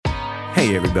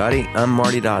Hey everybody, I'm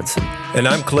Marty Dodson. And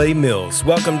I'm Clay Mills.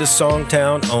 Welcome to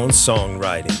Songtown on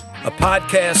Songwriting, a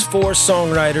podcast for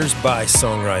songwriters by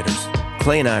songwriters.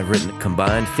 Clay and I have written a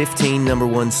combined 15 number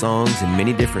one songs in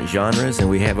many different genres, and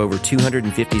we have over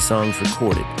 250 songs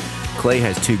recorded. Clay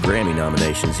has 2 Grammy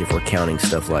nominations if we're counting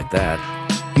stuff like that.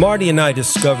 Marty and I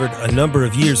discovered a number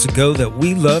of years ago that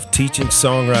we love teaching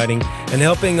songwriting and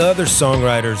helping other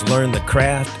songwriters learn the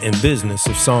craft and business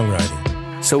of songwriting.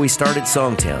 So we started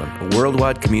Songtown, a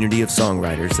worldwide community of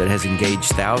songwriters that has engaged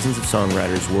thousands of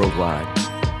songwriters worldwide.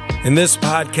 In this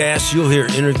podcast, you'll hear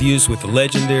interviews with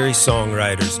legendary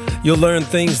songwriters. You'll learn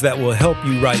things that will help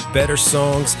you write better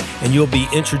songs, and you'll be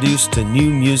introduced to new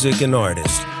music and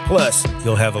artists. Plus,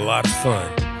 you'll have a lot of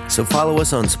fun. So follow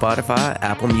us on Spotify,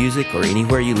 Apple Music, or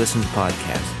anywhere you listen to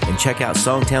podcasts. And check out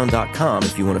songtown.com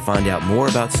if you want to find out more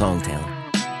about Songtown.